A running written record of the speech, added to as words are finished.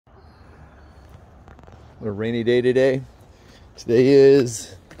A rainy day today.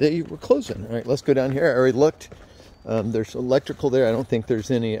 Today we're closing. All right, let's go down here. I already looked. There's electrical there. I don't think there's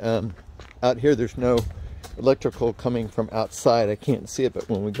any out here. There's no electrical coming from outside. I can't see it, but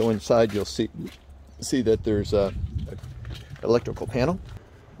when we go inside, you'll see that there's a electrical panel.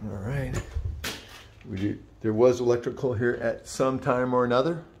 All right. There was electrical here at some time or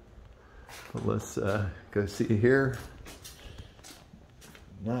another. But let's go see here.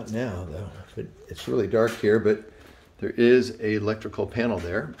 Not now, though. It's really dark here, but there is a electrical panel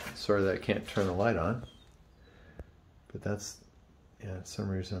there. Sorry that I can't turn the light on. But that's, yeah, for some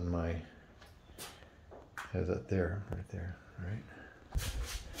reason my, has that there, right there, right?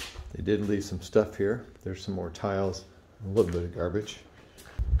 They did leave some stuff here. There's some more tiles, a little bit of garbage.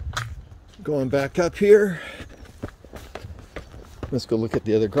 Going back up here. Let's go look at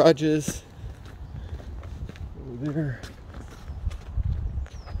the other garages. Over there.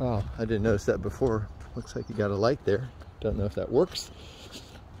 Oh, I didn't notice that before. Looks like you got a light there. Don't know if that works.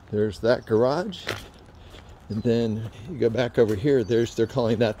 There's that garage. And then you go back over here, they're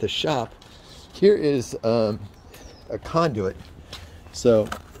calling that the shop. Here is a conduit. So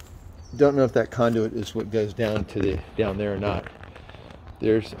don't know if that conduit is what goes down to down there or not.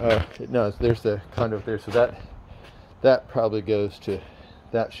 There's no, there's the conduit there. So that probably goes to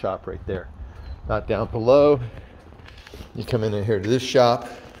that shop right there. Not down below. You come in here to this shop.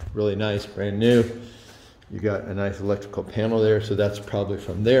 Really nice, brand new. You got a nice electrical panel there, so that's probably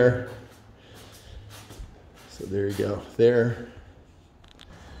from there. So there you go, there.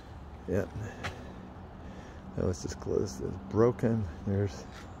 Yep. That was just closed, it's broken. There's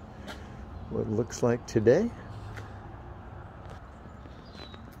what it looks like today.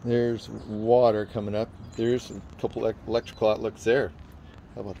 There's water coming up. There's a couple electrical outlets there.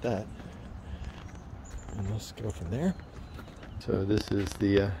 How about that? And let's go from there. So this is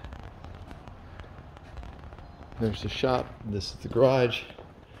the, there's the shop, this is the garage.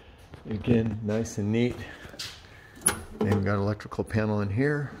 Again, nice and neat. And we've got an electrical panel in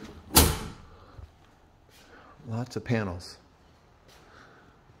here. Lots of panels.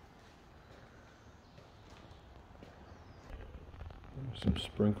 Some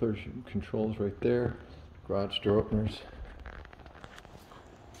sprinklers, controls right there. Garage door openers.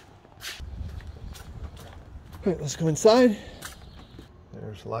 Okay, let's go inside.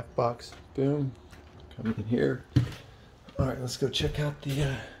 There's a lockbox. Boom. Come in here. All right, let's go check out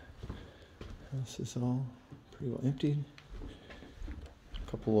the this is all pretty well emptied. A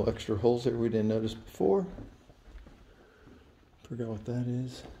couple of extra holes there we didn't notice before. Forgot what that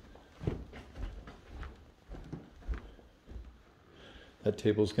is. That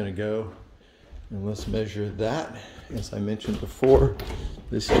table's going to go. And let's measure that. As I mentioned before,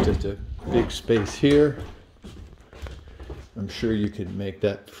 this is just a big space here. I'm sure you could make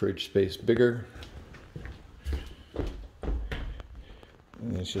that fridge space bigger.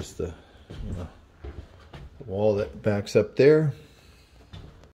 And it's just the wall that backs up there.